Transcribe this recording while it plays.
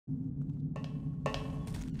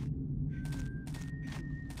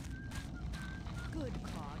Good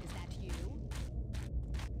cog, is that you?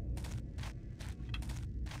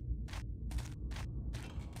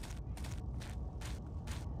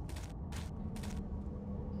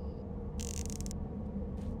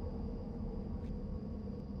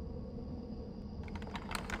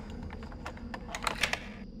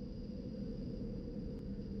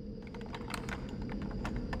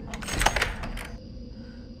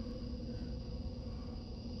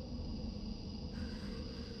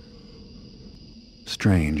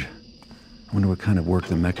 Strange. I wonder what kind of work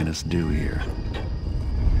the Mechanists do here.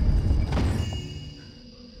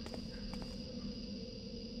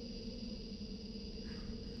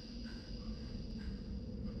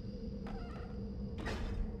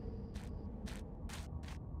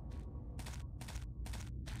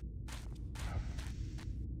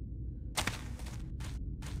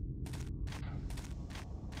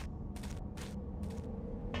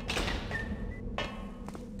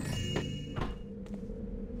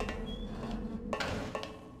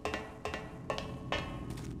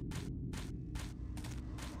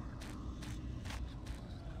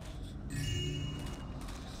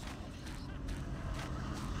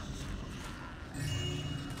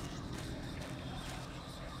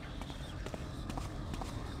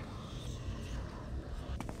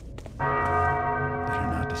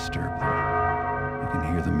 Disturb them. I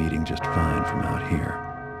can hear the meeting just fine from out here.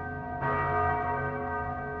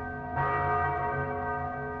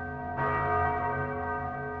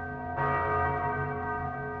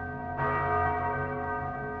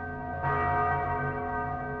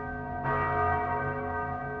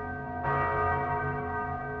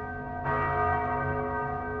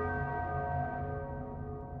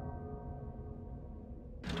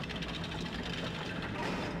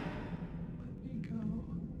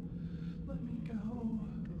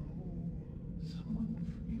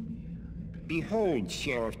 Behold,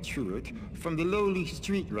 Sheriff Truart, from the lowly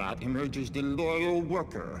street rat emerges the loyal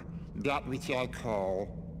worker, that which I call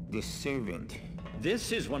the servant.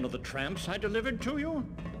 This is one of the tramps I delivered to you?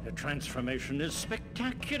 The transformation is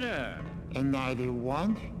spectacular. And neither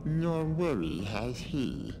want nor worry has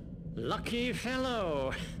he. Lucky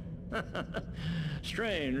fellow.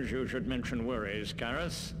 Strange you should mention worries,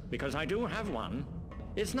 Karras, because I do have one.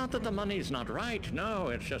 It's not that the money's not right, no,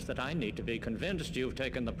 it's just that I need to be convinced you've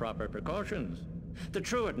taken the proper precautions. The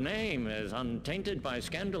Truart name is untainted by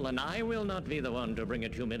scandal, and I will not be the one to bring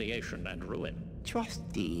it humiliation and ruin.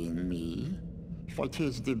 Trust thee in me, for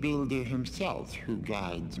 'tis the builder himself who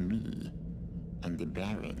guides me, and the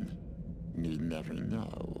Baron need never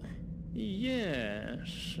know.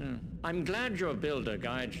 Yes. I'm glad your builder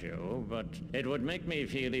guides you, but it would make me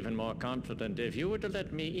feel even more confident if you were to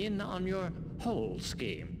let me in on your whole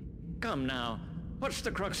scheme. Come now, what's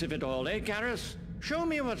the crux of it all, eh, Garrett? Show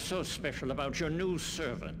me what's so special about your new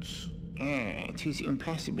servants. 'Tis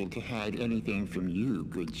impossible to hide anything from you,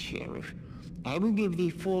 good Sheriff. I will give thee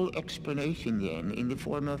full explanation then, in the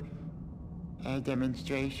form of a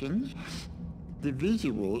demonstration. The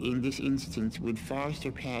visual in this instance would far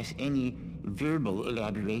surpass any verbal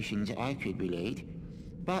elaborations I could relate,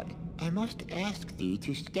 but I must ask thee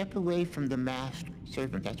to step away from the masked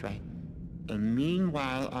servant, that's right. And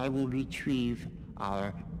meanwhile I will retrieve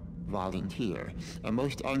our volunteer, a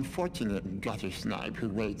most unfortunate gutter snipe who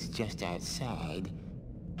waits just outside.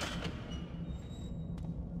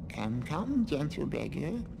 Come, come, gentle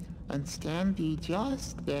beggar, and stand thee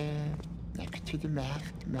just there, next to the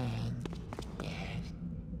masked man.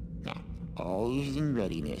 All is in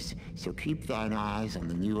readiness, so keep thine eyes on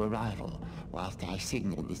the new arrival, whilst I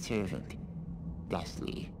signal the servant.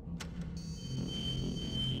 Thusly.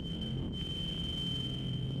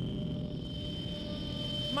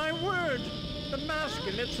 My word! The mask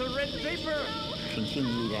emits a red vapor!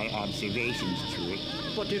 Continue thy observations,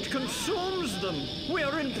 Truart. But it consumes them! We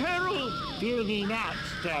are in peril! Fear thee not,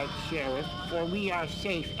 stout Sheriff, for we are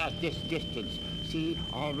safe at this distance. See,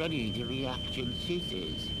 already the reaction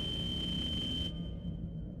ceases.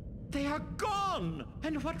 They are gone!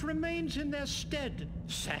 And what remains in their stead?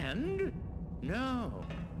 Sand? No.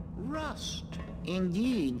 Rust.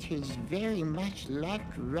 Indeed, 'tis very much like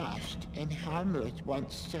rust, and harmless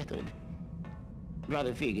once settled.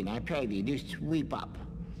 Brother Fegan, I pray thee, do sweep up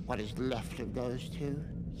what is left of those two.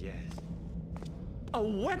 Yes. A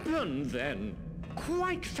weapon, then!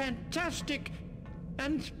 Quite fantastic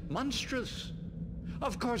and monstrous.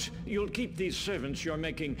 Of course, you'll keep these servants you're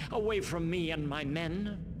making away from me and my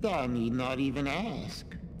men. Thou need not even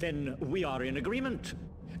ask. Then we are in agreement.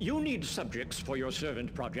 You need subjects for your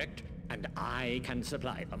servant project, and I can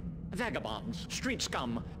supply them. Vagabonds, street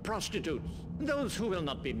scum, prostitutes, those who will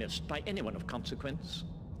not be missed by anyone of consequence.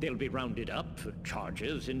 They'll be rounded up,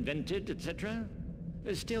 charges invented, etc.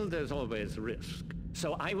 Still, there's always risk.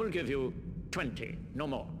 So I will give you 20, no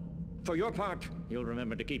more. For your part, you'll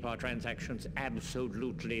remember to keep our transactions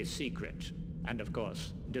absolutely secret. And of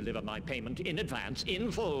course, deliver my payment in advance,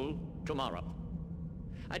 in full, tomorrow.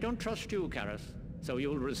 I don't trust you, Karras, so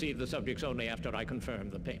you'll receive the subjects only after I confirm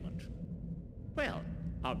the payment. Well,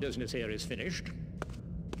 our business here is finished.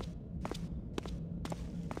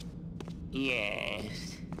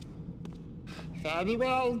 Yes. Very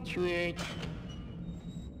well, Truart.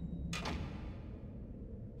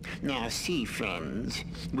 Now see, friends,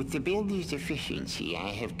 with the builder's efficiency, I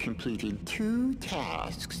have completed 2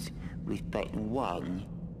 tasks with but 1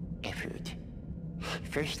 effort.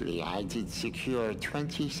 Firstly, I did secure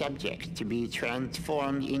 20 subjects to be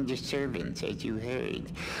transformed into servants, as you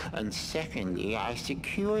heard. And secondly, I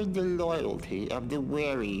secured the loyalty of the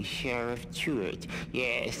wary Sheriff Truart.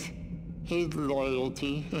 Yes, his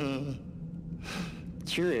loyalty.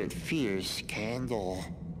 Truart fears scandal.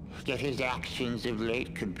 Yet his actions of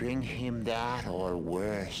late could bring him that or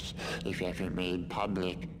worse, if ever made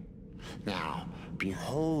public. Now,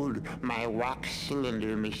 behold my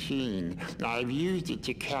wax-cylinder machine. I've used it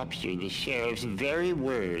to capture the sheriff's very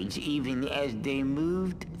words, even as they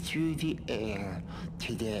moved through the air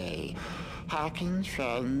today. Hearken,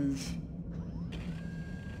 friends.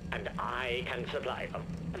 And I can supply them.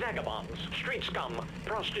 Vagabonds, street scum,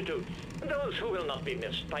 prostitutes, those who will not be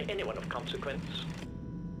missed by anyone of consequence.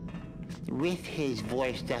 With his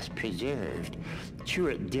voice thus preserved,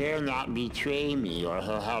 Truart dare not betray me, or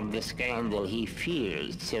he'll have the scandal he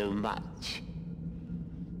fears so much.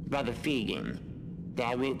 Brother Fegan,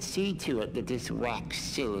 thou wilt see to it that this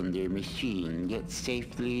wax-cylinder machine gets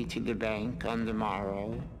safely to the bank on the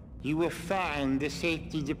morrow. You will find the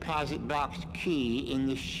safety deposit box key in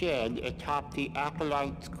the shed atop the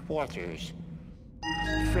Acolyte's quarters.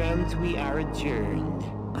 Friends, we are adjourned.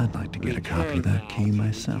 I'd like to get a copy of that key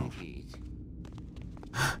myself.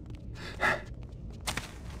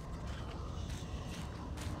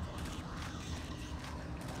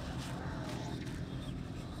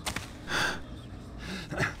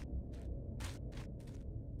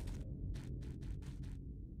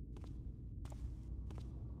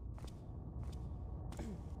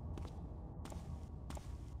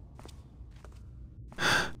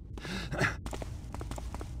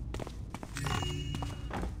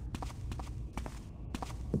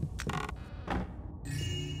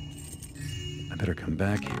 I better come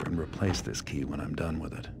back here and replace this key when I'm done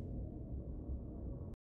with it.